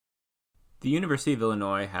The University of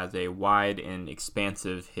Illinois has a wide and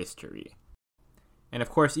expansive history. And of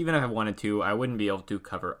course, even if I wanted to, I wouldn't be able to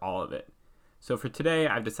cover all of it. So for today,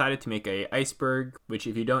 I've decided to make a Iceberg, which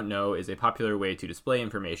if you don't know, is a popular way to display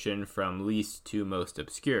information from least to most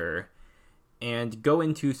obscure, and go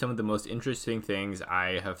into some of the most interesting things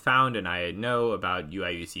I have found and I know about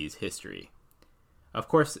UIUC's history. Of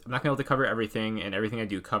course, I'm not going to be able to cover everything, and everything I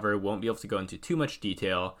do cover won't be able to go into too much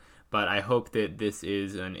detail, but I hope that this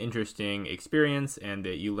is an interesting experience and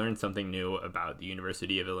that you learn something new about the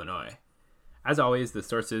University of Illinois. As always, the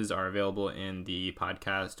sources are available in the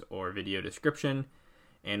podcast or video description,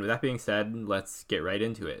 and with that being said, let's get right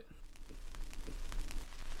into it.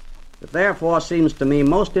 It therefore seems to me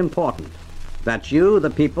most important that you, the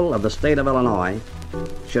people of the state of Illinois,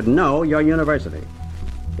 should know your university.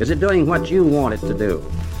 Is it doing what you want it to do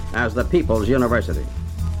as the people's university?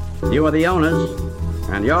 You are the owners,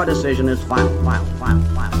 and your decision is final.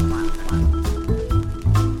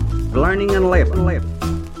 Learning and labor.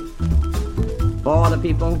 For the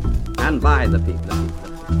people and by the people.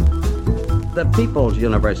 The people's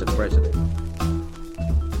university.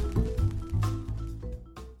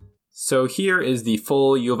 So here is the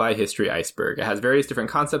full U of I history iceberg. It has various different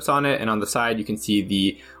concepts on it, and on the side you can see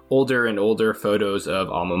the older and older photos of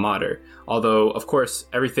alma mater. Although, of course,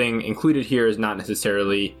 everything included here is not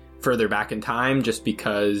necessarily further back in time just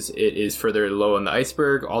because it is further low on the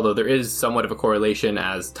iceberg, although there is somewhat of a correlation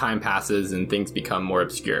as time passes and things become more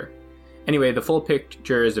obscure. Anyway, the full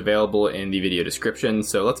picture is available in the video description,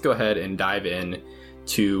 so let's go ahead and dive in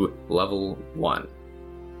to level 1.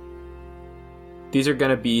 These are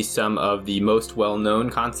going to be some of the most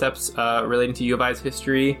well-known concepts relating to U of I's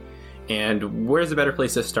history, and where's a better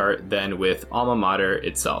place to start than with alma mater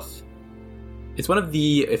itself? It's one of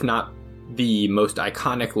the, if not the most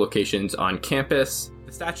iconic locations on campus.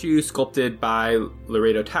 The statue sculpted by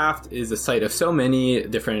Laredo Taft is the site of so many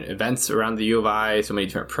different events around the U of I, so many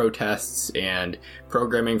different protests and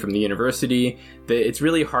programming from the university, that it's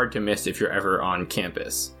really hard to miss if you're ever on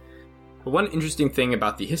campus. But one interesting thing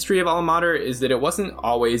about the history of alma mater is that it wasn't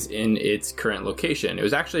always in its current location. It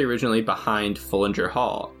was actually originally behind Fullinger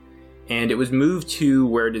Hall, and it was moved to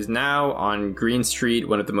where it is now on Green Street,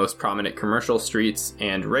 one of the most prominent commercial streets,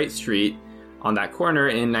 and Wright Street on that corner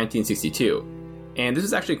in 1962. And this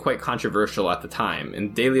was actually quite controversial at the time,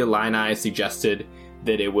 and Daily Illini suggested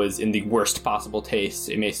that it was in the worst possible taste.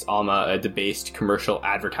 It made Alma a debased commercial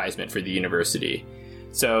advertisement for the university.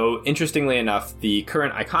 So, interestingly enough, the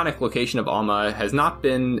current iconic location of Alma has not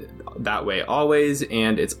been that way always,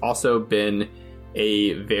 and it's also been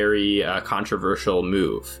a very controversial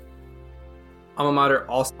move. Alma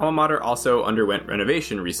mater also underwent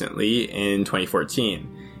renovation recently in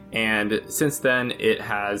 2014. And since then, it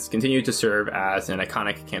has continued to serve as an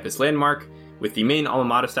iconic campus landmark, with the main alma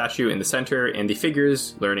mater statue in the center and the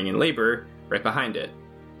figures, learning and labor, right behind it.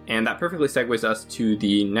 And that perfectly segues us to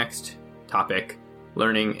the next topic,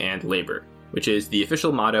 learning and labor, which is the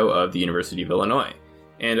official motto of the University of Illinois.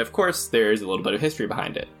 And of course, there's a little bit of history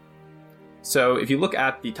behind it. So if you look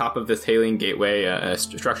at the top of this hailing gateway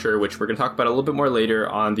structure, which we're going to talk about a little bit more later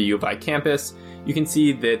on the U of I campus, you can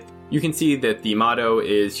see that the motto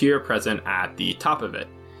is here present at the top of it.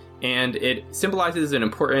 And it symbolizes an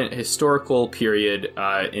important historical period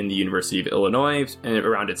in the University of Illinois and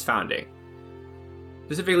around its founding.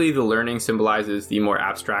 Specifically, the learning symbolizes the more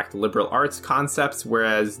abstract liberal arts concepts,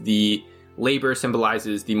 whereas the labor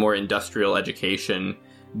symbolizes the more industrial education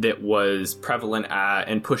that was prevalent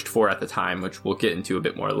and pushed for at the time, which we'll get into a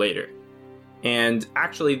bit more later. And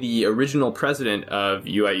actually, the original president of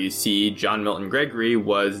UIUC, John Milton Gregory,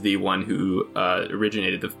 was the one who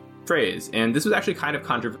originated the phrase. And this was actually kind of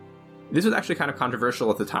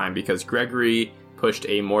controversial at the time because Gregory pushed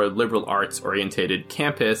a more liberal arts-oriented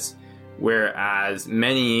campus, whereas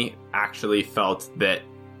many actually felt that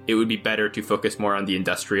it would be better to focus more on the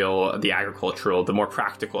industrial, the agricultural, the more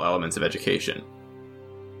practical elements of education.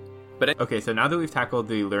 Okay, so now that we've tackled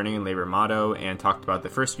the learning and labor motto and talked about the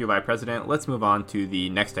first U of I president, let's move on to the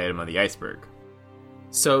next item on the iceberg.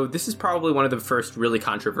 So this is probably one of the first really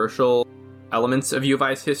controversial elements of U of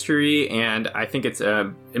I's history, and I think it's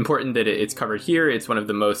important that it's covered here. It's one of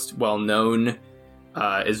the most well-known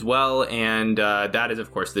as well, and that is,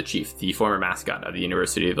 of course, the Chief, the former mascot of the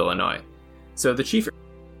University of Illinois. So the Chief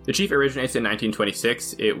originates in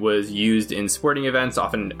 1926. It was used in sporting events,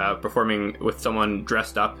 often performing with someone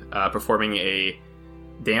dressed up, performing a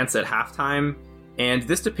dance at halftime. And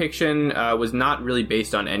this depiction was not really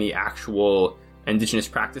based on any actual indigenous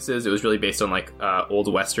practices. It was really based on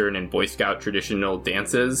Old Western and Boy Scout traditional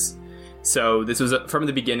dances. So this was from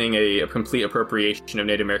the beginning a complete appropriation of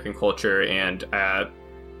Native American culture and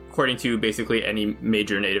according to basically any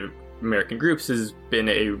major Native American groups, has been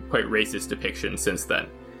a quite racist depiction since then.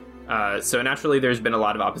 So naturally, there's been a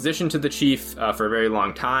lot of opposition to the chief for a very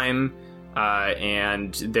long time,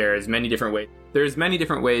 and there's many different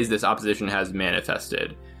ways this opposition has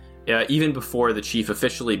manifested. Even before the chief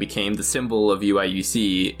officially became the symbol of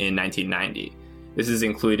UIUC in 1990. This has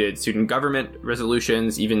included student government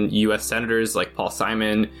resolutions, even U.S. senators like Paul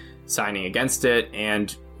Simon signing against it,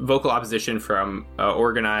 and vocal opposition from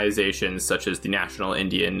organizations such as the National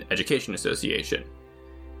Indian Education Association.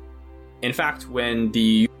 In fact, when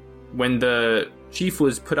the chief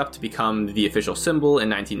was put up to become the official symbol in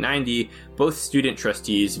 1990, both student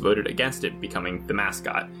trustees voted against it becoming the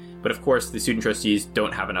mascot. But of course, the student trustees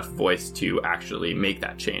don't have enough voice to actually make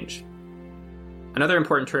that change. Another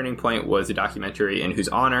important turning point was a documentary in whose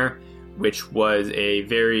honor, which was a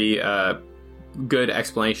very good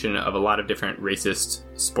explanation of a lot of different racist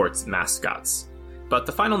sports mascots. But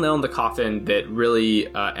the final nail in the coffin that really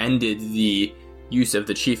ended the use of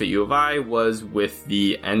the chief at U of I was with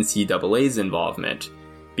the NCAA's involvement,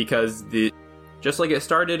 because just like it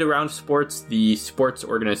started around sports, the sports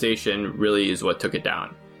organization really is what took it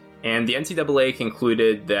down. And the NCAA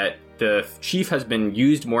concluded that the chief has been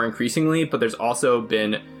used more increasingly, but there's also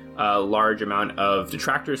been a large amount of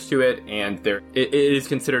detractors to it, and it is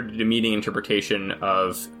considered a demeaning interpretation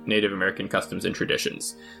of Native American customs and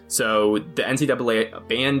traditions. So the NCAA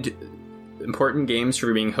banned important games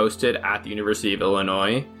from being hosted at the University of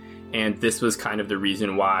Illinois, and this was kind of the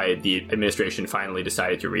reason why the administration finally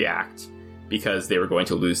decided to react, because they were going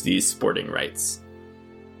to lose these sporting rights.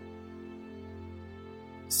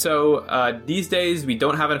 So these days we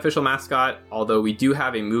don't have an official mascot, although we do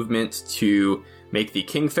have a movement to make the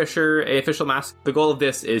Kingfisher an official mascot. The goal of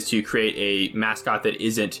this is to create a mascot that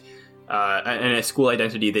isn't, and a school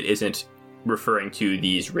identity that isn't referring to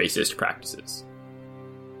these racist practices.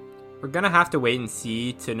 We're going to have to wait and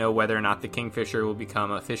see to know whether or not the Kingfisher will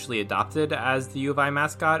become officially adopted as the U of I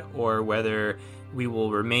mascot, or whether we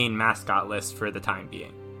will remain mascotless for the time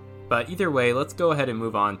being. But either way, let's go ahead and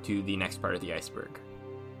move on to the next part of the iceberg.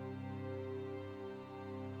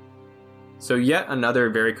 So yet another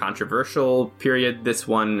very controversial period, this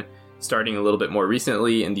one starting a little bit more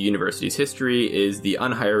recently in the university's history, is the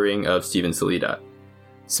unhiring of Stephen Salida.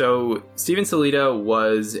 So Stephen Salida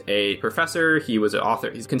was a professor, he was an author,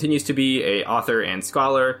 he continues to be an author and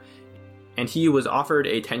scholar, and he was offered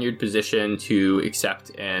a tenured position to accept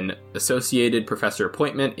an associated professor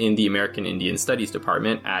appointment in the American Indian Studies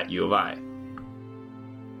Department at U of I.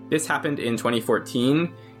 This happened in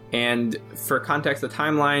 2014, and for context, the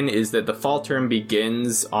timeline is that the fall term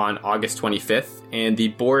begins on August 25th, and the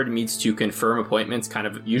board meets to confirm appointments, kind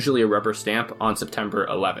of usually a rubber stamp, on September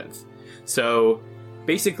 11th. So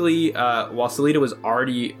basically, while Salida was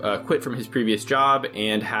already quit from his previous job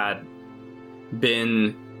and had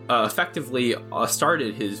been effectively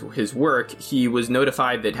started his work, he was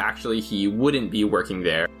notified that actually he wouldn't be working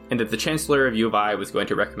there, and that the chancellor of U of I was going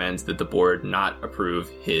to recommend that the board not approve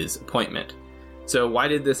his appointment. So why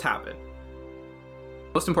did this happen?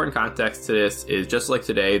 Most important context to this is, just like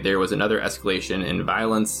today, there was another escalation in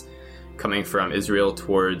violence coming from Israel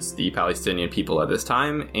towards the Palestinian people at this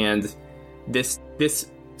time, and this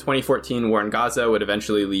 2014 war in Gaza would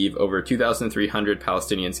eventually leave over 2,300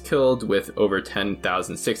 Palestinians killed, with over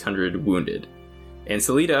 10,600 wounded. And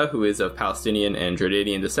Salida, who is of Palestinian and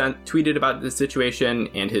Jordanian descent, tweeted about this situation,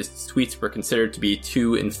 and his tweets were considered to be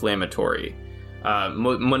too inflammatory.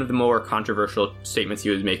 One of the more controversial statements he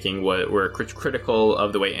was making were critical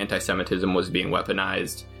of the way anti-Semitism was being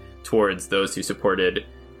weaponized towards those who supported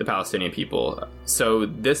the Palestinian people. So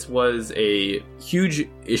this was a huge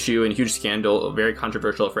issue and huge scandal, very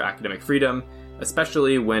controversial for academic freedom,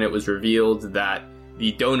 especially when it was revealed that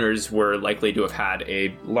the donors were likely to have had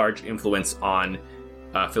a large influence on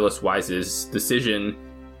Phyllis Wise's decision.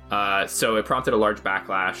 So it prompted a large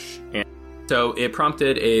backlash,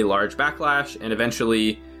 and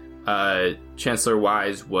eventually Chancellor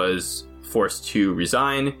Wise was forced to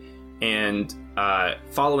resign, and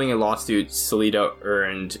following a lawsuit, Salida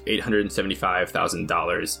earned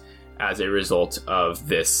 $875,000 as a result of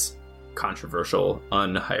this controversial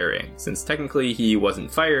unhiring, since technically he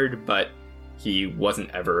wasn't fired, but he wasn't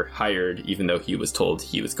ever hired, even though he was told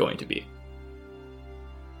he was going to be.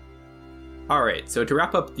 Alright, so to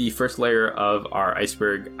wrap up the first layer of our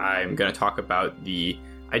iceberg, I'm going to talk about the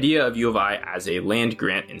idea of U of I as a land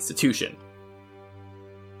grant institution.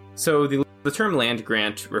 So the term land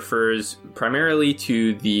grant refers primarily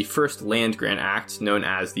to the first Land Grant Act, known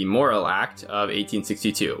as the Morrill Act of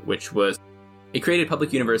 1862, which created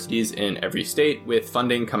public universities in every state with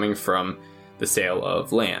funding coming from the sale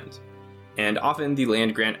of land. And often the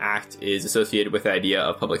Land Grant Act is associated with the idea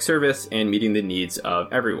of public service and meeting the needs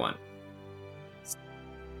of everyone.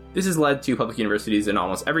 This has led to public universities in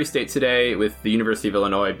almost every state today, with the University of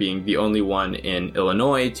Illinois being the only one in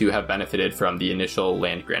Illinois to have benefited from the initial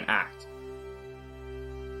Land Grant Act.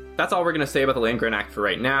 That's all we're going to say about the Land Grant Act for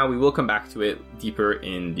right now. We will come back to it deeper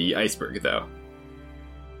in the Iceberg, though.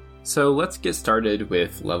 So let's get started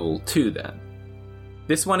with Level 2 then.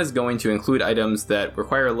 This one is going to include items that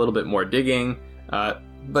require a little bit more digging,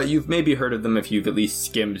 but you've maybe heard of them if you've at least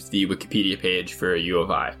skimmed the Wikipedia page for U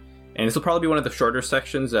of I. And this will probably be one of the shorter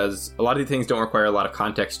sections, as a lot of these things don't require a lot of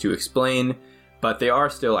context to explain, but they are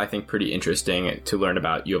still, I think, pretty interesting to learn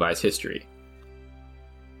about U of I's history.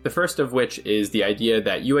 The first of which is the idea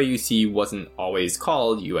that UIUC wasn't always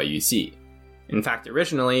called UIUC. In fact,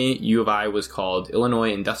 originally, U of I was called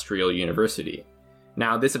Illinois Industrial University.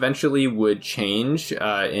 Now, this eventually would change. In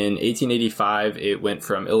 1885, it went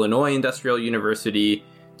from Illinois Industrial University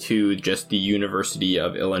to just the University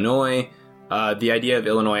of Illinois. The idea of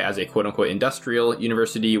Illinois as a quote-unquote industrial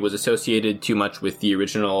university was associated too much with the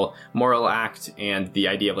original Morrill Act and the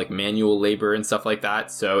idea of like manual labor and stuff like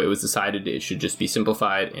that, so it was decided it should just be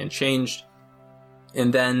simplified and changed.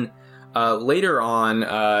 And then later on,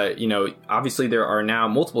 obviously there are now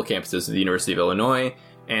multiple campuses of the University of Illinois,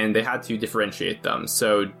 and they had to differentiate them.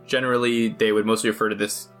 So generally, they would mostly refer to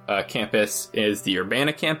this campus as the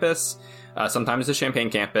Urbana campus, sometimes the Champaign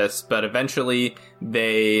campus, but eventually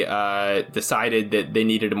they decided that they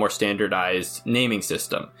needed a more standardized naming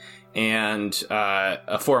system, and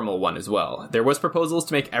a formal one as well. There was proposals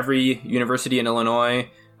to make every university in Illinois,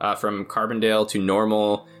 from Carbondale to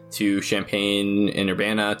Normal to Champaign and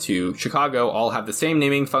Urbana to Chicago, all have the same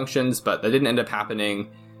naming functions, but that didn't end up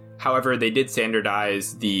happening. However, they did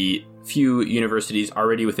standardize the few universities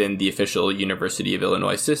already within the official University of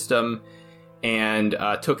Illinois system, and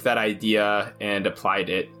took that idea and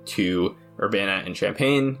applied it to Urbana and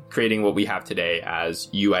Champaign, creating what we have today as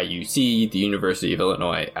UIUC, the University of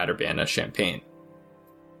Illinois at Urbana-Champaign.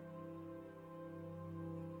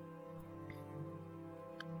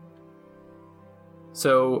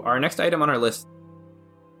 So our next item on our list.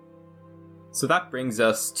 So that brings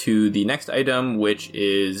us to the next item, which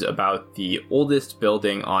is about the oldest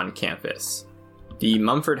building on campus. The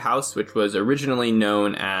Mumford House, which was originally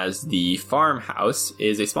known as the Farmhouse,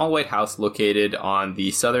 is a small white house located on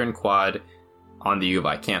the southern quad on the U of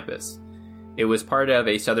I campus. It was part of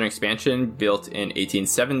a southern expansion built in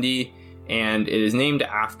 1870, and it is named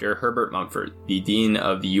after Herbert Mumford, the dean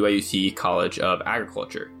of the UIUC College of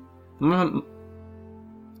Agriculture.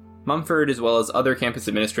 Mumford, as well as other campus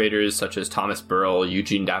administrators such as Thomas Burrell,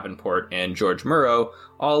 Eugene Davenport, and George Murrow,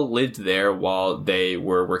 all lived there while they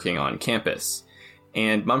were working on campus.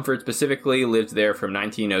 And Mumford specifically lived there from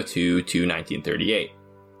 1902 to 1938.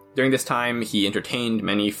 During this time, he entertained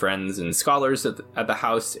many friends and scholars at the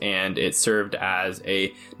house, and it served as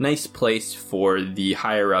a nice place for the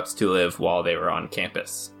higher-ups to live while they were on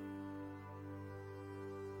campus.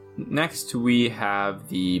 Next, we have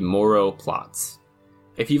the Morrow Plots.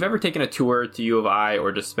 If you've ever taken a tour to U of I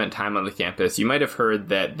or just spent time on the campus, you might have heard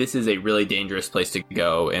that this is a really dangerous place to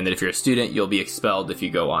go, and that if you're a student, you'll be expelled if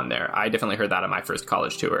you go on there. I definitely heard that on my first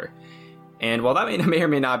college tour. And while that may or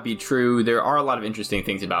may not be true, there are a lot of interesting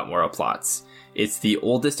things about Morrow Plots. It's the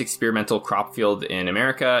oldest experimental crop field in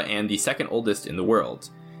America and the second oldest in the world.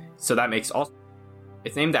 So that makes all...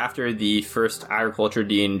 It's named after the first agriculture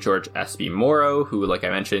dean, George S.B. Morrow, who, like I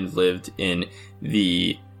mentioned, lived in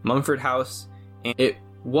the Mumford House. And it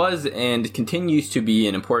was and continues to be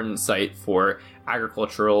an important site for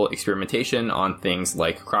agricultural experimentation on things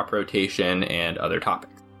like crop rotation and other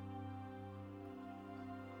topics.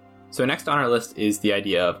 So next on our list is the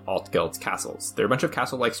idea of Altgeld's castles. There are a bunch of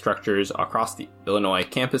castle-like structures across the Illinois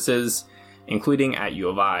campuses, including at U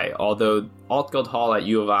of I, although Altgeld Hall at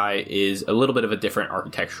U of I is a little bit of a different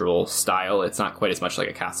architectural style. It's not quite as much like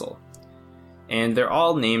a castle. And they're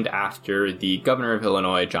all named after the governor of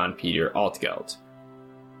Illinois, John Peter Altgeld.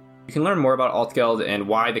 You can learn more about Altgeld and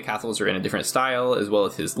why the castles are in a different style, as well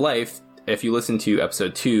as his life, if you listen to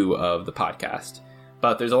episode 2 of the podcast.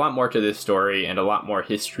 But there's a lot more to this story and a lot more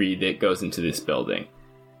history that goes into this building.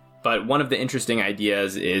 But one of the interesting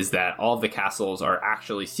ideas is that all of the castles are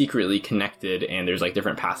actually secretly connected, and there's like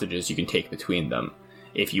different passages you can take between them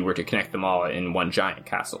if you were to connect them all in one giant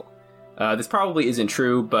castle. This probably isn't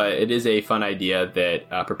true, but it is a fun idea that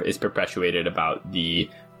is perpetuated about the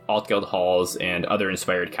Altgeld halls and other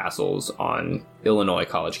inspired castles on Illinois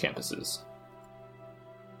college campuses.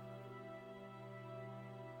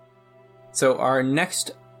 So our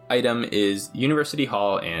next item is University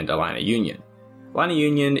Hall and Illini Union. Aligna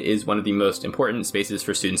Union is one of the most important spaces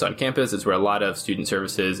for students on campus. It's where a lot of student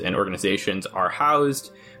services and organizations are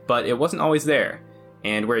housed, but it wasn't always there.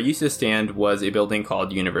 And where it used to stand was a building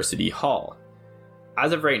called University Hall.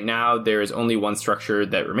 As of right now, there is only one structure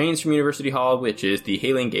that remains from University Hall, which is the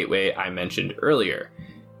Hailing Gateway I mentioned earlier.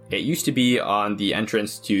 It used to be on the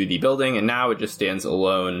entrance to the building, and now it just stands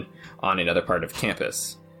alone on another part of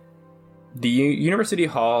campus. The University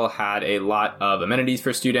Hall had a lot of amenities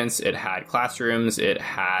for students. It had classrooms, it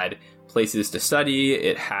had places to study,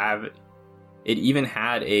 it even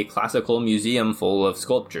had a classical museum full of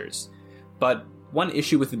sculptures. But one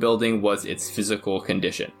issue with the building was its physical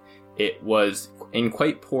condition. It was in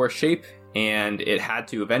quite poor shape, and it had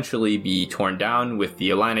to eventually be torn down, with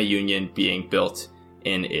the Aligna Union being built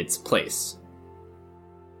in its place.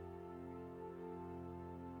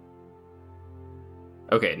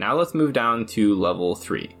 Okay, now let's move down to level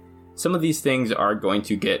 3. Some of these things are going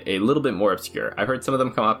to get a little bit more obscure. I've heard some of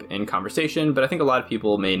them come up in conversation, but I think a lot of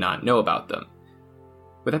people may not know about them.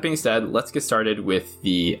 With that being said, let's get started with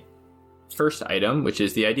the first item, which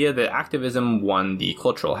is the idea that activism won the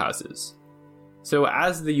cultural houses. So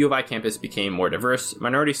as the U of I campus became more diverse,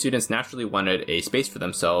 minority students naturally wanted a space for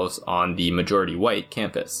themselves on the majority white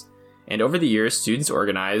campus. And over the years, students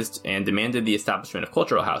organized and demanded the establishment of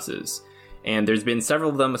cultural houses. And there's been several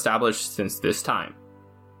of them established since this time.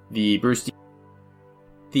 The Bruce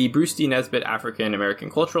D. Nesbitt African American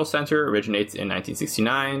Cultural Center originates in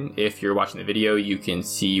 1969. If you're watching the video, you can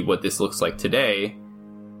see what this looks like today.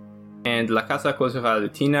 And La Casa Cultural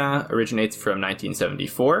Latina originates from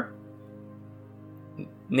 1974.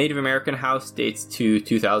 Native American House dates to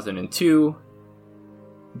 2002.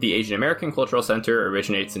 The Asian American Cultural Center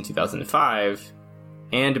originates in 2005.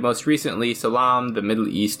 And most recently, Salam, the Middle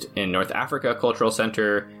East and North Africa Cultural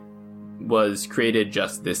Center, was created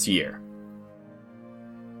just this year.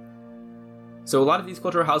 So a lot of these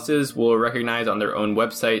cultural houses will recognize on their own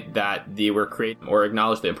website that they were created or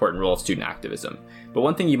acknowledge the important role of student activism. But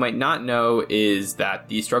one thing you might not know is that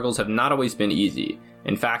these struggles have not always been easy.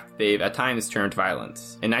 In fact, they've at times turned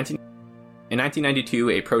violent. In 1992,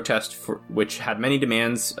 a protest which had many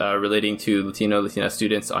demands relating to Latina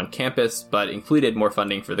students on campus, but included more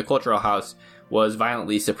funding for the Cultural House, was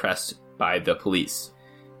violently suppressed by the police.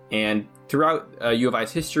 And throughout U of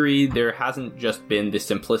I's history, there hasn't just been this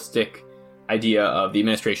simplistic idea of the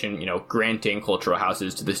administration, granting cultural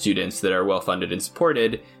houses to the students that are well-funded and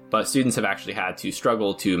supported, but students have actually had to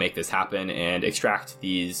struggle to make this happen and extract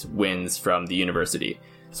these wins from the university.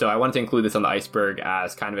 So I wanted to include this on the iceberg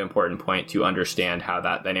as kind of an important point to understand how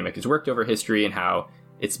that dynamic has worked over history and how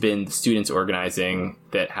it's been the students organizing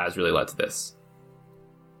that has really led to this.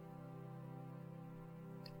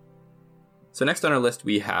 So next on our list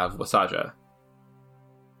we have Wasaja.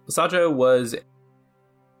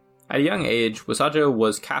 At a young age, Wasaja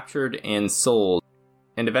was captured and sold,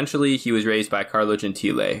 and eventually he was raised by Carlo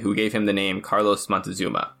Gentile, who gave him the name Carlos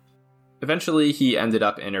Montezuma. Eventually, he ended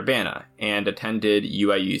up in Urbana and attended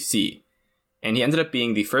UIUC, and he ended up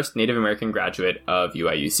being the first Native American graduate of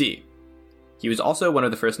UIUC. He was also one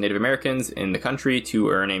of the first Native Americans in the country to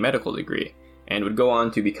earn a medical degree, and would go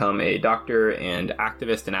on to become a doctor and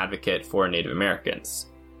activist and advocate for Native Americans.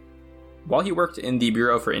 While he worked in the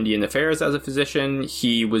Bureau for Indian Affairs as a physician,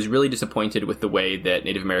 he was really disappointed with the way that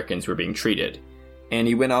Native Americans were being treated, and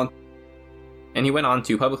he went on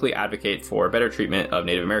to publicly advocate for better treatment of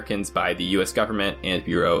Native Americans by the U.S. government and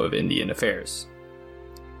Bureau of Indian Affairs.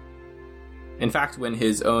 In fact, when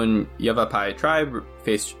his own Yavapai tribe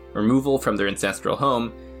faced removal from their ancestral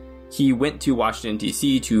home, he went to Washington,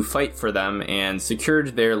 D.C. to fight for them and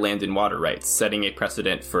secured their land and water rights, setting a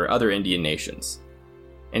precedent for other Indian nations.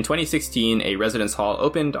 In 2016, a residence hall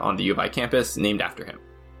opened on the U of I campus named after him.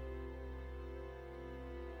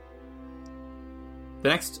 The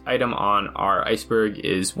next item on our iceberg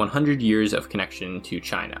is 100 years of connection to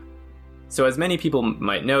China. So as many people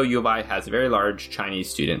might know, U of I has a very large Chinese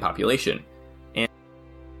student population,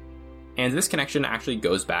 and this connection actually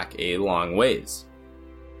goes back a long ways.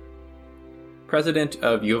 President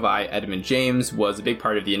of U of I, Edmund James, was a big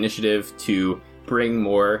part of the initiative to bring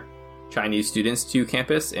more Chinese students to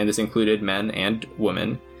campus, and this included men and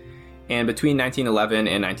women. And between 1911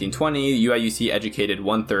 and 1920, UIUC educated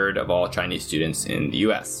 1/3 of all Chinese students in the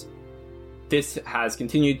US. This has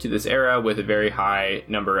continued to this era with a very high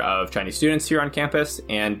number of Chinese students here on campus,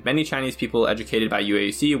 and many Chinese people educated by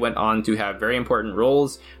UIUC went on to have very important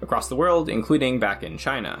roles across the world, including back in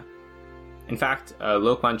China. In fact,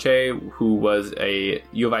 Lo Quan-che, who was a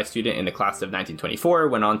U of I student in the class of 1924,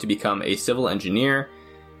 went on to become a civil engineer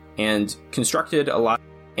and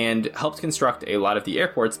helped construct a lot of the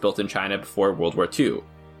airports built in China before World War II.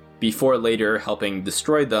 before later helping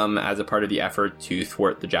destroy them as a part of the effort to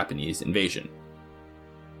thwart the Japanese invasion.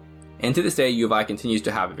 And to this day, U of I continues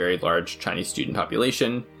to have a very large Chinese student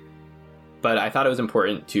population, but I thought it was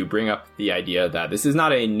important to bring up the idea that this is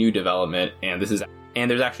not a new development, and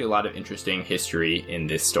there's actually a lot of interesting history in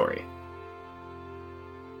this story.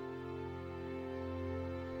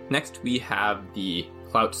 Next, we have the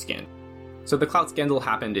clout scandal. So the clout scandal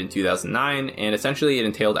happened in 2009, and essentially it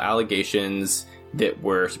entailed allegations that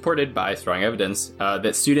were supported by strong evidence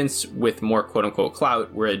that students with more quote-unquote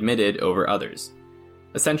clout were admitted over others.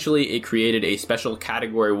 Essentially, it created a special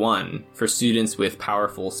Category 1 for students with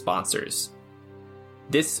powerful sponsors.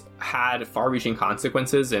 This had far-reaching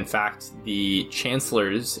consequences. In fact, the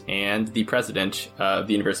chancellors and the president of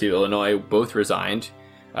the University of Illinois both resigned.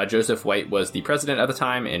 Joseph White was the president at the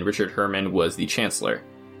time, and Richard Herman was the chancellor.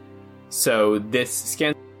 So this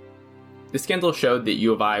scandal showed that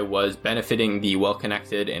U of I was benefiting the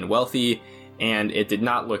well-connected and wealthy, and it did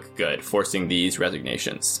not look good, forcing these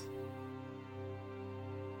resignations.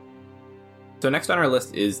 So next on our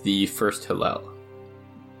list is the First Hillel.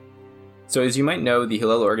 So as you might know, the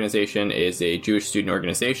Hillel organization is a Jewish student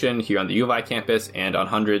organization here on the U of I campus and on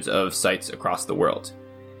hundreds of sites across the world.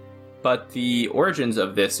 But the origins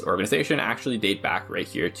of this organization actually date back right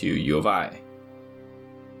here to U of I.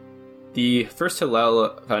 The First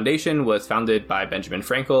Hillel Foundation was founded by Benjamin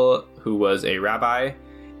Frankel, who was a rabbi,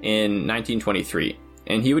 in 1923.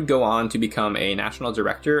 And he would go on to become a national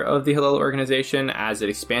director of the Hillel organization as it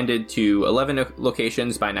expanded to 11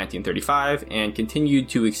 locations by 1935 and continued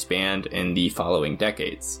to expand in the following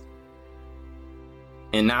decades.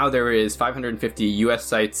 And now there is 550 US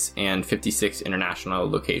sites and 56 international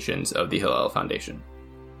locations of the Hillel Foundation.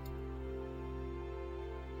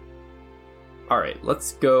 Alright,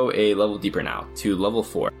 let's go a level deeper now, to level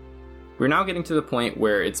 4. We're now getting to the point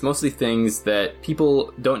where it's mostly things that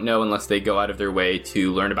people don't know unless they go out of their way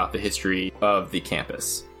to learn about the history of the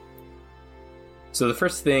campus. So the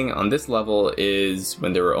first thing on this level is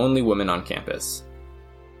when there were only women on campus.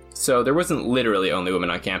 So there wasn't literally only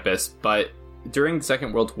women on campus, but during the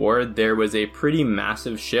Second World War, there was a pretty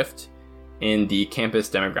massive shift in the campus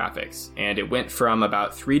demographics, and it went from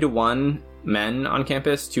about 3-to-1 men on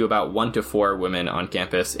campus to about 1-to-4 women on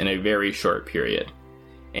campus in a very short period.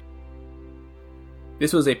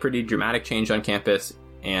 This was a pretty dramatic change on campus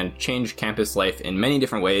and changed campus life in many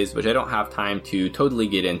different ways, which I don't have time to totally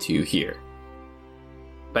get into here.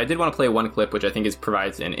 But I did want to play one clip which I think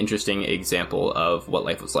provides an interesting example of what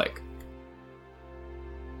life was like.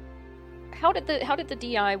 How did the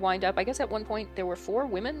DI wind up? I guess at one point there were 4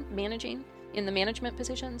 women managing in the management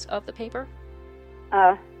positions of the paper?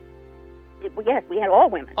 Yes, we had all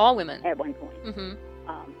women. All women. At one point. Mm-hmm.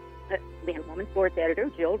 We had a woman sports editor,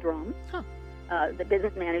 Jill Drum. Huh. The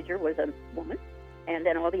business manager was a woman, and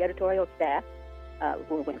then all the editorial staff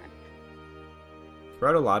were women.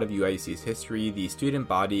 Throughout a lot of UIUC's history, the student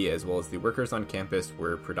body as well as the workers on campus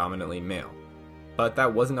were predominantly male. But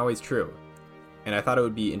that wasn't always true. And I thought it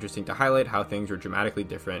would be interesting to highlight how things were dramatically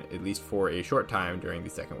different, at least for a short time during the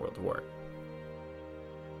Second World War.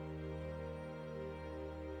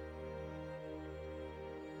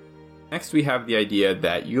 Next, we have the idea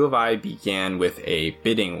that U of I began with a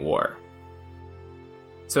bidding war.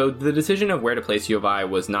 So the decision of where to place U of I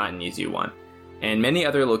was not an easy one, and many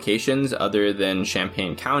other locations other than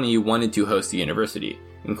Champaign County wanted to host the university,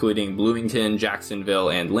 including Bloomington, Jacksonville,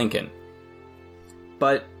 and Lincoln.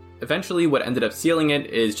 But eventually what ended up sealing it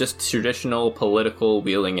is just traditional political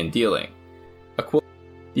wheeling and dealing.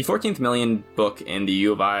 The 14th Million book in the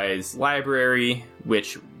U of I's library,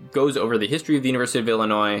 which goes over the history of the University of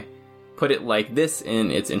Illinois, put it like this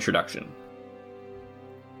in its introduction.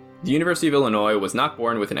 The University of Illinois was not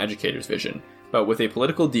born with an educator's vision, but with a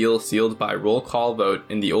political deal sealed by roll call vote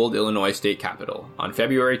in the old Illinois state capitol on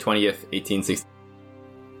February 20th, 1860.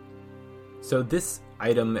 So this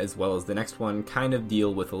item, as well as the next one, kind of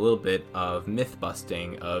deal with a little bit of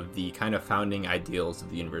myth-busting of the kind of founding ideals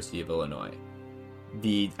of the University of Illinois.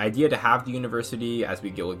 The idea to have the university, as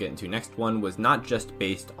will get into next one, was not just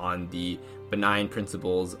based on the benign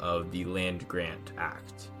principles of the Land Grant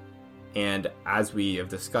Act. And as we have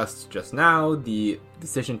discussed just now, the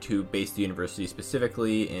decision to base the university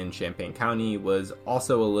specifically in Champaign County was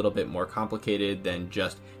also a little bit more complicated than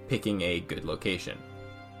just picking a good location.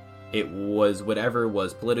 It was whatever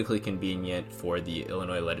was politically convenient for the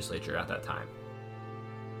Illinois legislature at that time.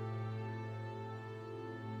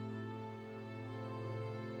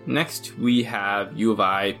 Next, we have U of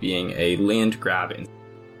I being a land grab.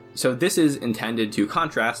 So this is intended to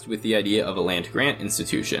contrast with the idea of a land grant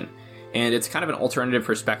institution. and it's kind of an alternative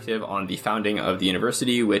perspective on the founding of the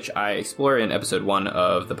university, which I explore in episode 1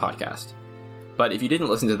 of the podcast. But if you didn't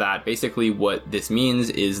listen to that, basically what this means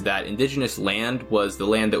is that indigenous land was the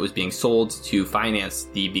land that was being sold to finance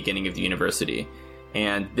the beginning of the university.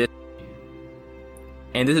 And this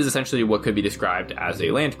is essentially what could be described as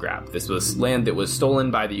a land grab. This was land that was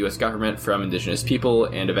stolen by the US government from indigenous people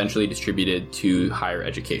and eventually distributed to higher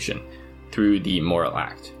education through the Morrill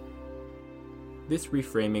Act. This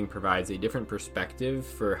reframing provides a different perspective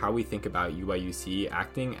for how we think about UIUC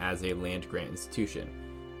acting as a land-grant institution,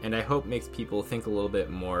 and I hope makes people think a little bit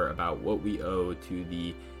more about what we owe to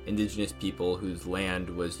the indigenous people whose land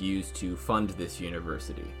was used to fund this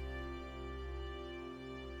university.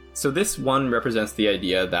 So this one represents the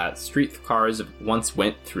idea that streetcars once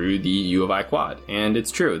went through the U of I quad, and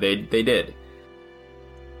it's true, they did.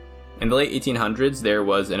 In the late 1800s, there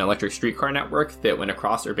was an electric streetcar network that went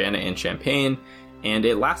across Urbana and Champaign, and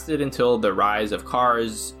it lasted until the rise of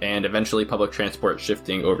cars and eventually public transport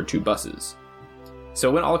shifting over to buses. So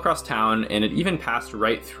it went all across town, and it even passed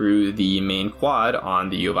right through the main quad on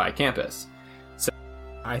the U of I campus.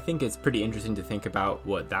 I think it's pretty interesting to think about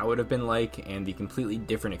what that would have been like and the completely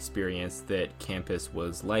different experience that campus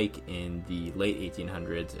was like in the late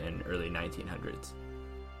 1800s and early 1900s.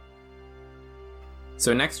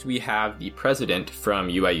 So next we have the president from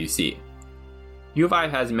UIUC. U of I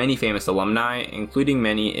has many famous alumni, including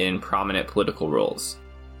many in prominent political roles.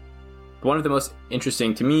 One of the most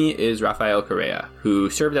interesting to me is Rafael Correa, who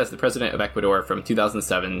served as the president of Ecuador from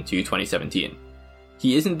 2007 to 2017.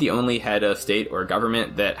 He isn't the only head of state or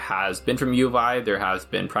government that has been from U of I. There has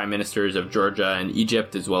been prime ministers of Georgia and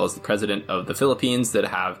Egypt, as well as the president of the Philippines that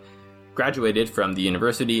have graduated from the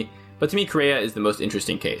university. But to me, Correa is the most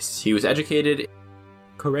interesting case. He was educated.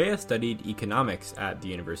 Correa studied economics at the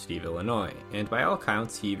University of Illinois, and by all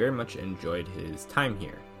accounts, he very much enjoyed his time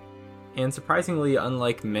here. And surprisingly,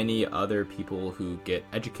 unlike many other people who get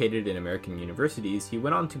educated in American universities, he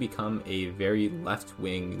went on to become a very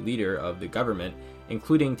left-wing leader of the government,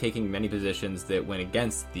 including taking many positions that went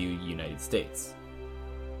against the United States.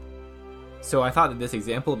 So I thought that this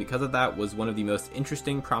example, because of that, was one of the most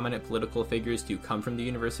interesting prominent political figures to come from the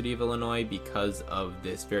University of Illinois because of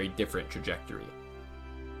this very different trajectory.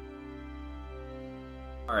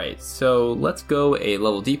 Alright, so let's go a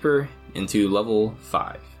level deeper into level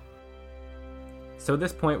 5. So at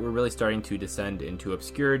this point, we're really starting to descend into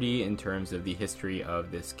obscurity in terms of the history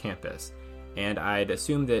of this campus. And I'd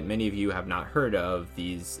assume that many of you have not heard of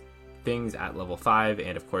these things at level 5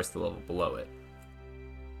 and of course the level below it.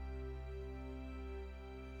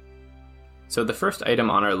 So the first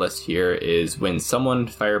item on our list here is when someone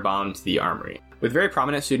firebombed the armory. With very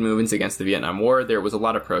prominent student movements against the Vietnam War, there was a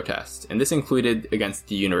lot of protests, and this included against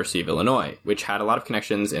the University of Illinois, which had a lot of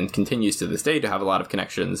connections and continues to this day to have a lot of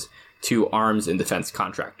connections to arms and defense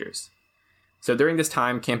contractors. So during this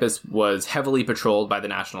time, campus was heavily patrolled by the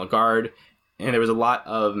National Guard, and there was a lot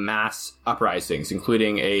of mass uprisings,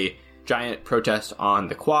 including a giant protest on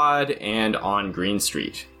the Quad and on Green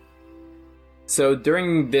Street. So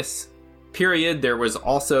during this period, there was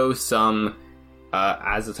also some,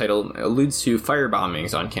 as the title alludes to,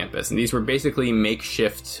 firebombings on campus, and these were basically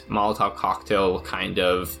makeshift Molotov cocktail kind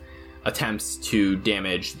of attempts to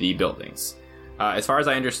damage the buildings. As far as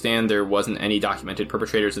I understand, there wasn't any documented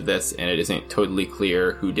perpetrators of this, and it isn't totally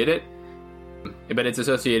clear who did it, but it's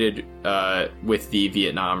associated with the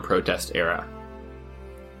Vietnam protest era.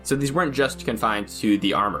 So these weren't just confined to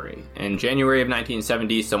the armory. In January of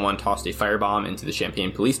 1970, someone tossed a firebomb into the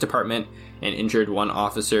Champaign Police Department and injured one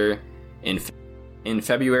officer. In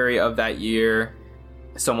February of that year,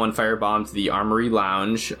 someone firebombed the Armory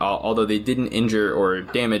Lounge, although they didn't injure or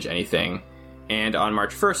damage anything. And on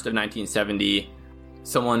March 1st of 1970,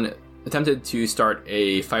 someone attempted to start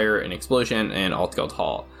a fire and explosion in Altgeld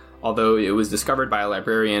Hall, although it was discovered by a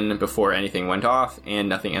librarian before anything went off and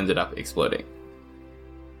nothing ended up exploding.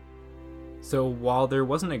 So while there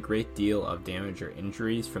wasn't a great deal of damage or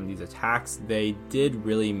injuries from these attacks, they did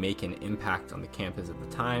really make an impact on the campus at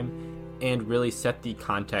the time and really set the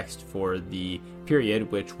context for the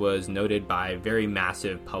period, which was noted by very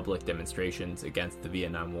massive public demonstrations against the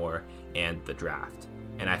Vietnam War and the draft.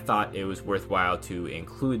 And I thought it was worthwhile to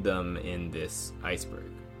include them in this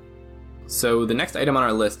iceberg. So the next item on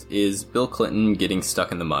our list is Bill Clinton getting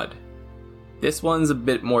stuck in the mud. This one's a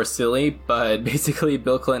bit more silly, but basically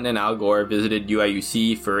Bill Clinton and Al Gore visited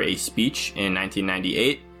UIUC for a speech in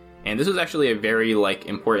 1998, and this was actually a very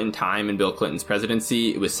important time in Bill Clinton's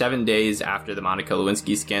presidency. It was 7 days after the Monica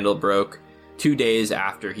Lewinsky scandal broke, 2 days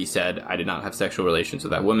after he said, "I did not have sexual relations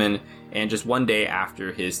with that woman," and just 1 day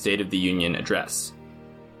after his State of the Union address.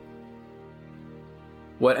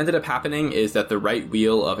 What ended up happening is that the right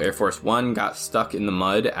wheel of Air Force One got stuck in the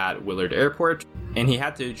mud at Willard Airport, and he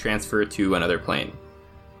had to transfer to another plane.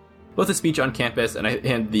 Both the speech on campus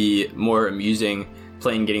and the more amusing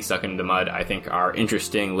plane getting stuck in the mud, I think, are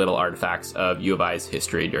interesting little artifacts of U of I's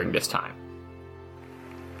history during this time.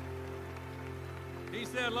 He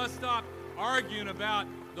said, let's stop arguing about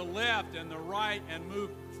the left and the right and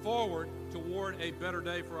move forward toward a better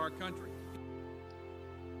day for our country.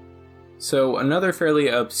 So another fairly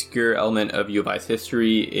obscure element of U of I's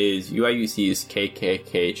history is UIUC's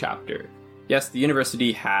KKK chapter. Yes, the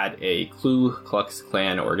university had a Ku Klux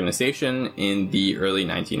Klan organization in the early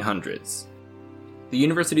 1900s. The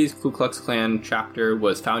university's Ku Klux Klan chapter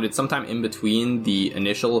was founded sometime in between the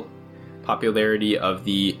initial popularity of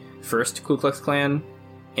the first Ku Klux Klan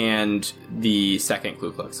and the second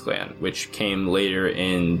Ku Klux Klan, which came later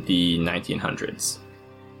in the 1900s.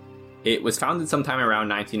 It was founded sometime around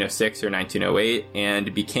 1906 or 1908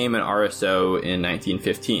 and became an RSO in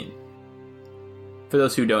 1915. For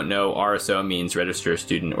those who don't know, RSO means Registered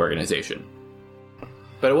Student Organization.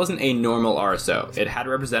 But it wasn't a normal RSO. It had a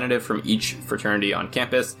representative from each fraternity on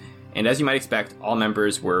campus, and as you might expect, all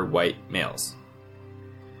members were white males.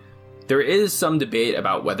 There is some debate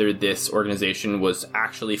about whether this organization was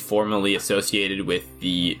actually formally associated with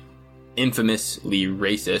the infamously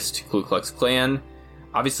racist Ku Klux Klan.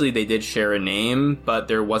 Obviously, they did share a name, but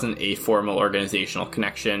there wasn't a formal organizational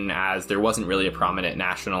connection, as there wasn't really a prominent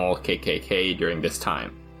national KKK during this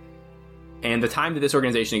time. And the time that this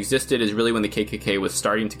organization existed is really when the KKK was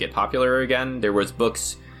starting to get popular again. There was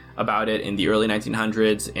books about it in the early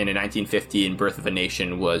 1900s, and in 1915, Birth of a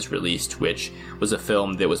Nation was released, which was a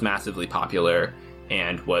film that was massively popular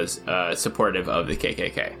and was supportive of the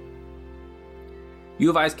KKK. U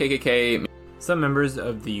of I's KKK... Some members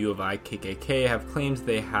of the U of I KKK have claimed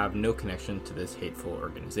they have no connection to this hateful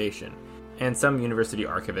organization, and some university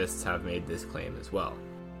archivists have made this claim as well.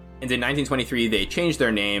 And in 1923, they changed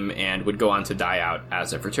their name and would go on to die out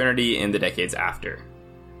as a fraternity in the decades after.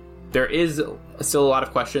 There is still a lot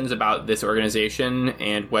of questions about this organization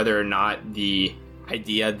and whether or not the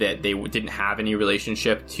idea that they didn't have any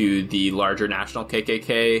relationship to the larger national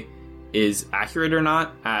KKK is accurate or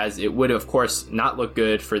not, as it would, of course, not look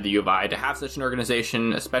good for the U of I to have such an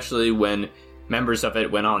organization, especially when members of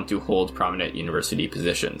it went on to hold prominent university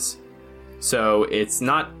positions. So it's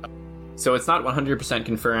not 100%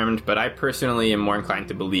 confirmed, but I personally am more inclined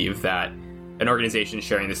to believe that an organization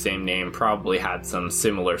sharing the same name probably had some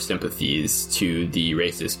similar sympathies to the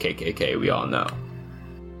racist KKK we all know.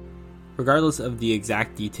 Regardless of the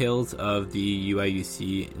exact details of the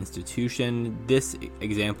UIUC institution, this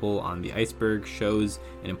example on the Iceberg shows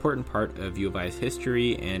an important part of U of I's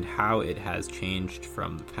history and how it has changed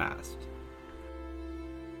from the past.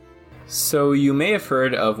 So you may have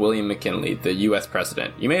heard of William McKinley, the US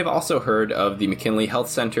president. You may have also heard of the McKinley Health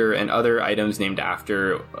Center and other items named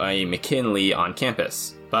after a McKinley on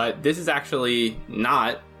campus. But this is actually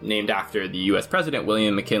not named after the US president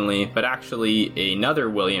William McKinley, but actually another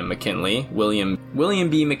William McKinley. William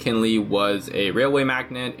B. McKinley was a railway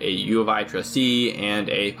magnate, a U of I trustee, and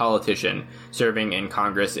a politician serving in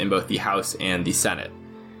Congress in both the House and the Senate.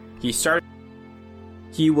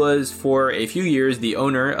 He was for a few years the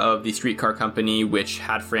owner of the streetcar company, which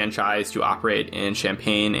had franchise to operate in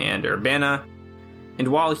Champaign and Urbana. And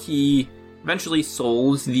while he eventually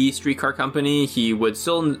sold the streetcar company, he would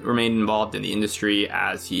still remain involved in the industry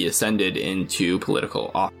as he ascended into political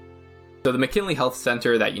office. So the McKinley Health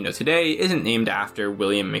Center that you know today isn't named after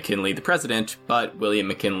William McKinley the president, but William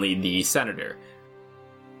McKinley the senator.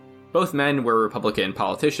 Both men were Republican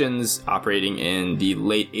politicians operating in the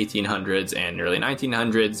late 1800s and early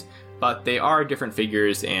 1900s, but they are different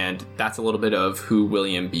figures, and that's a little bit of who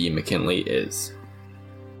William B. McKinley is.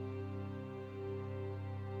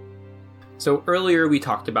 So earlier we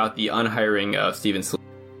talked about the unhiring of Stephen Slade,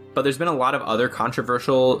 but there's been a lot of other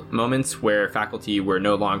controversial moments where faculty were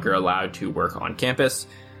no longer allowed to work on campus.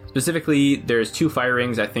 Specifically, there's two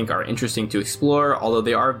firings I think are interesting to explore, although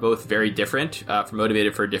they are both very different,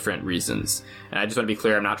 motivated for different reasons. And I just want to be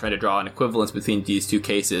clear, I'm not trying to draw an equivalence between these two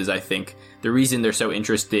cases. I think the reason they're so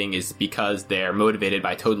interesting is because they're motivated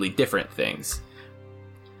by totally different things.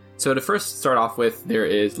 So to first start off with, there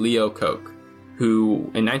is Leo Koch, who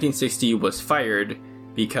in 1960 was fired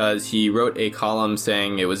because he wrote a column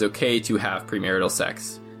saying it was okay to have premarital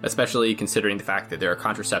sex, especially considering the fact that there are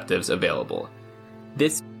contraceptives available.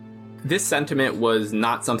 This sentiment was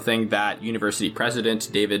not something that university president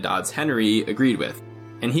David Dodds Henry agreed with,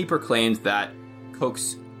 and he proclaimed that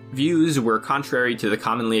Koch's views were contrary to the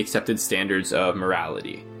commonly accepted standards of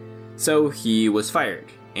morality. So he was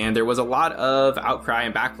fired, and there was a lot of outcry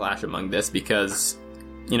and backlash among this because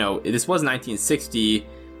this was 1960,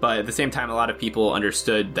 but at the same time, a lot of people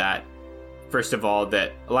understood that, first of all,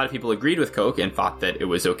 that a lot of people agreed with Coke and thought that it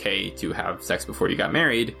was okay to have sex before you got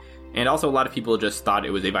married, and also a lot of people just thought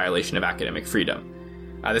it was a violation of academic freedom.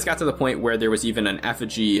 This got to the point where there was even an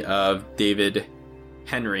effigy of David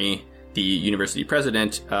Henry, the university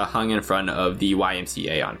president, hung in front of the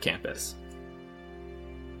YMCA on campus.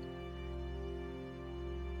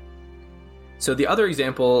 So the other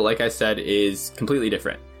example, like I said, is completely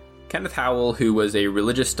different. Kenneth Howell, who was a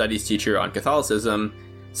religious studies teacher on Catholicism,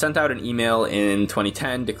 sent out an email in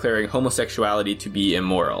 2010 declaring homosexuality to be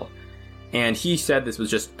immoral. And he said this was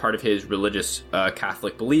just part of his religious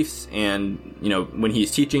Catholic beliefs, and, when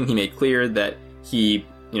he's teaching, he made clear that he,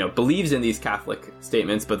 believes in these Catholic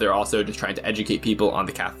statements, but they're also just trying to educate people on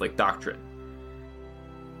the Catholic doctrine.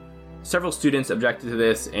 Several students objected to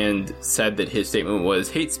this and said that his statement was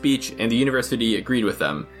hate speech, and the university agreed with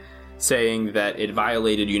them, saying that it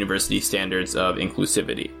violated university standards of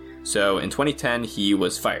inclusivity. So in 2010, he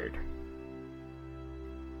was fired.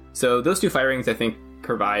 So those two firings, I think,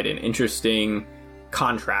 provide an interesting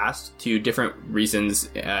contrast to different reasons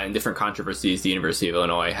and different controversies the University of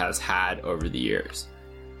Illinois has had over the years.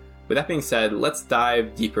 With that being said, let's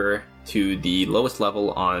dive deeper to the lowest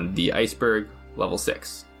level on the iceberg, level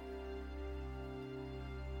 6.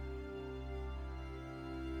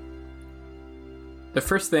 The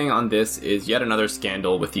first thing on this is yet another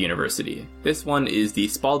scandal with the university. This one is the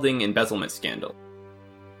Spalding embezzlement scandal.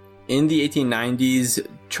 In the 1890s,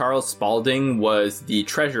 Charles Spalding was the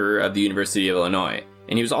treasurer of the University of Illinois,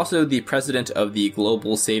 and he was also the president of the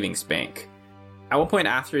Global Savings Bank. At one point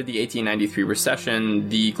after the 1893 recession,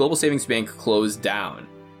 the Global Savings Bank closed down.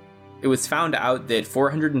 It was found out that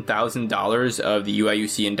 $400,000 of the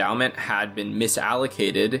UIUC endowment had been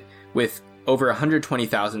misallocated, with over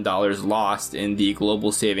 $120,000 lost in the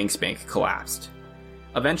Global Savings Bank collapsed.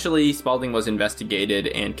 Eventually, Spalding was investigated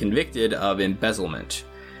and convicted of embezzlement.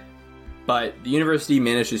 But the university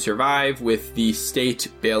managed to survive, with the state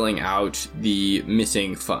bailing out the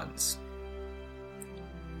missing funds.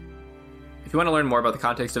 If you want to learn more about the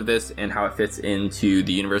context of this and how it fits into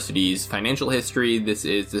the university's financial history, this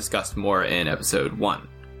is discussed more in episode 1.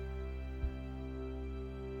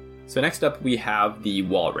 So next up we have the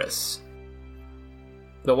Walrus.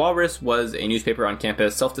 The Walrus was a newspaper on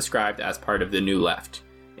campus self-described as part of the New Left,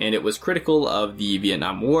 and it was critical of the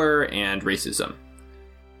Vietnam War and racism.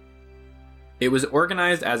 It was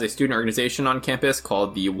organized as a student organization on campus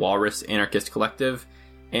called the Walrus Anarchist Collective,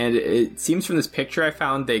 and it seems from this picture I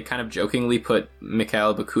found they kind of jokingly put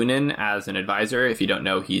Mikhail Bakunin as an advisor. If you don't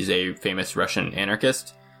know, he's a famous Russian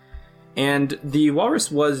anarchist. And the Walrus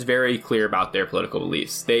was very clear about their political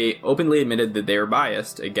beliefs. They openly admitted that they were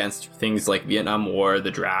biased against things like Vietnam War,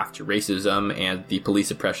 the draft, racism, and the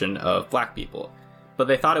police oppression of black people. But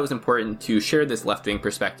they thought it was important to share this left-wing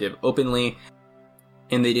perspective openly,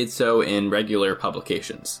 and they did so in regular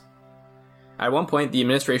publications. At one point, the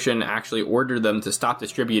administration actually ordered them to stop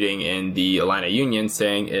distributing in the Illini Union,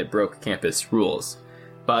 saying it broke campus rules.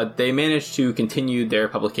 But they managed to continue their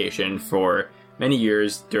publication for many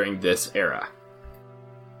years during this era,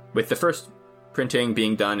 with the first printing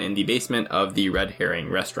being done in the basement of the Red Herring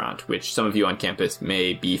restaurant, which some of you on campus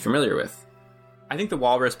may be familiar with. I think the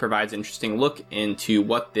Walrus provides an interesting look into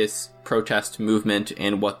what this protest movement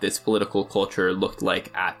and what this political culture looked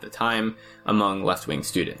like at the time among left-wing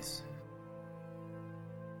students.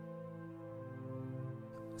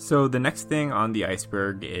 So the next thing on the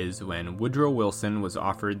iceberg is when Woodrow Wilson was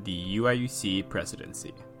offered the UIUC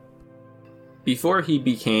presidency. Before he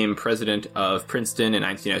became president of Princeton in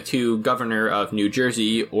 1902, governor of New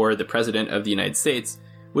Jersey, or the president of the United States,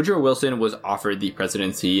 Woodrow Wilson was offered the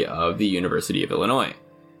presidency of the University of Illinois.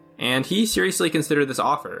 And he seriously considered this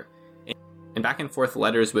offer. In back and forth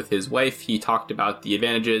letters with his wife, he talked about the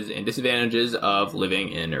advantages and disadvantages of living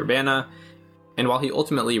in Urbana. And while he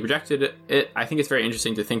ultimately rejected it, I think it's very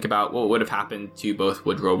interesting to think about what would have happened to both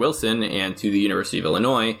Woodrow Wilson and to the University of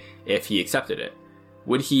Illinois if he accepted it.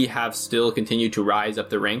 Would he have still continued to rise up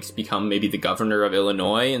the ranks, become maybe the governor of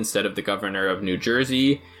Illinois instead of the governor of New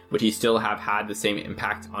Jersey? Would he still have had the same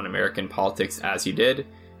impact on American politics as he did?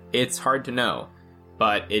 It's hard to know,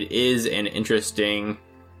 but it is an interesting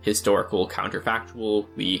historical counterfactual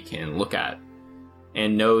we can look at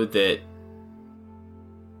and know that.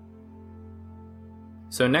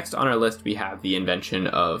 So next on our list we have the invention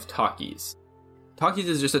of talkies. Talkies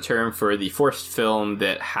is just a term for the first film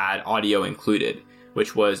that had audio included,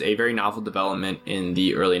 which was a very novel development in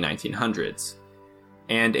the early 1900s.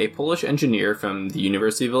 And a Polish engineer from the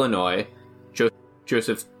University of Illinois,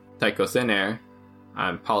 Joseph Tyko-Sener,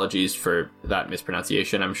 apologies for that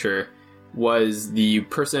mispronunciation, I'm sure, was the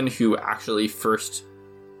person who actually first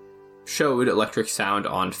showed electric sound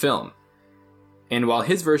on film. And while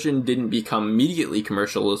his version didn't become immediately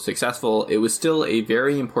commercially successful, it was still a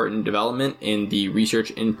very important development in the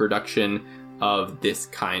research and production of this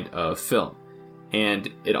kind of film. And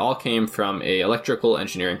it all came from an electrical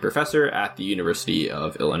engineering professor at the University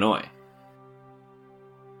of Illinois.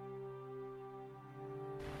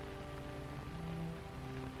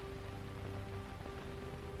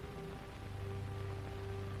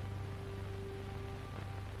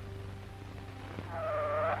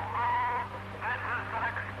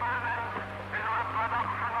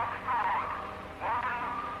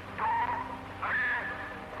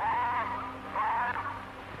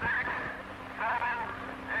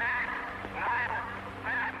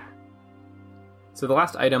 So the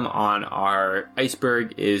last item on our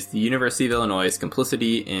iceberg is the University of Illinois'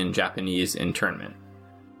 complicity in Japanese internment.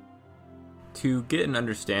 To get an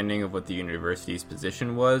understanding of what the university's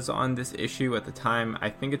position was on this issue at the time,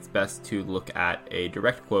 I think it's best to look at a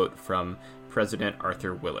direct quote from President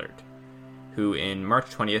Arthur Willard, who in March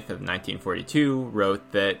 20th of 1942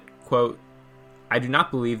 wrote that, quote, "I do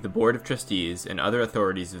not believe the Board of Trustees and other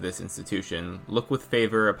authorities of this institution look with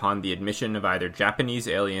favor upon the admission of either Japanese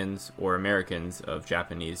aliens or Americans of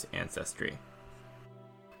Japanese ancestry."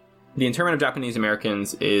 The internment of Japanese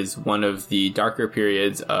Americans is one of the darker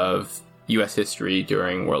periods of U.S. history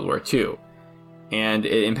during World War II, and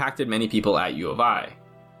it impacted many people at U of I,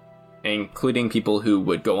 including people who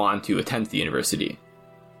would go on to attend the university.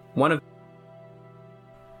 One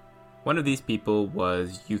of these people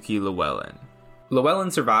was Yuki Llewellyn.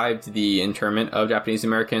 Llewellyn survived the internment of Japanese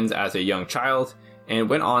Americans as a young child and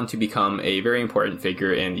went on to become a very important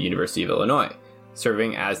figure in the University of Illinois,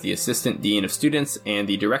 serving as the assistant dean of students and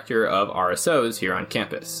the director of RSOs here on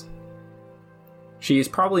campus. She is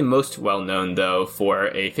probably most well known, though, for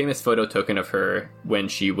a famous photo token of her when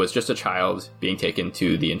she was just a child being taken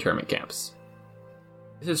to the internment camps.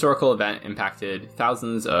 This historical event impacted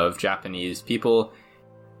thousands of Japanese people,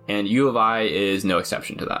 and U of I is no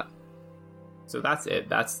exception to that. So that's it.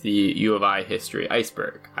 That's the U of I history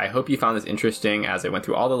iceberg. I hope you found this interesting as I went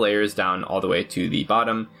through all the layers down all the way to the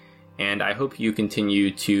bottom, and I hope you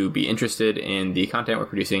continue to be interested in the content we're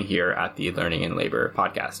producing here at the Learning and Labor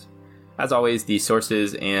podcast. As always, the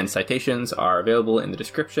sources and citations are available in the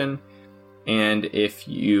description, and if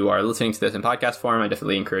you are listening to this in podcast form, I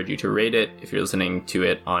definitely encourage you to rate it. If you're listening to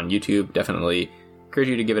it on YouTube, definitely encourage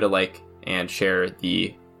you to give it a like and share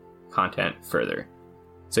the content further.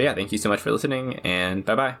 So yeah, thank you so much for listening, and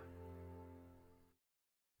bye-bye.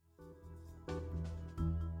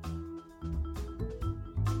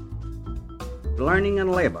 Learning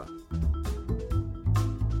and Labor.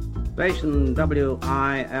 Station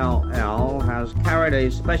WILL has carried a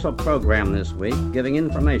special program this week giving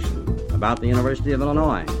information about the University of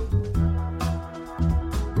Illinois.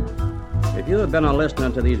 If you have been a listener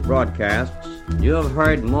to these broadcasts, you have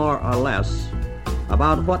heard more or less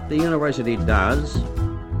about what the university does,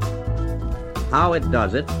 how it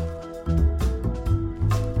does it,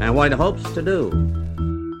 and what it hopes to do.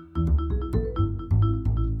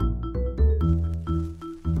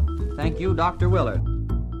 Thank you, Dr. Willard.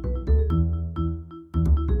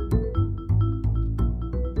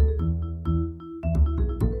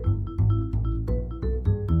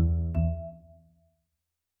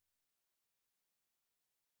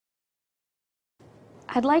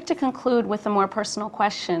 I'd like to conclude with a more personal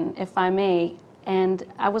question, if I may. And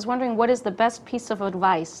I was wondering, what is the best piece of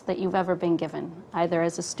advice that you've ever been given, either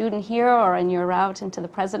as a student here or in your route into the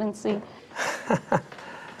presidency?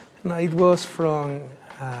 No, it was from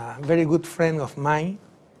a very good friend of mine,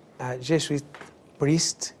 a Jesuit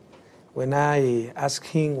priest. When I asked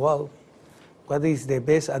him, well, what is the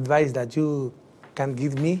best advice that you can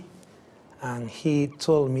give me? And he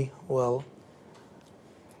told me, well,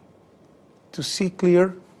 to see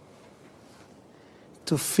clear,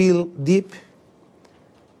 to feel deep,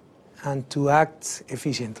 and to act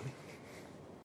efficiently.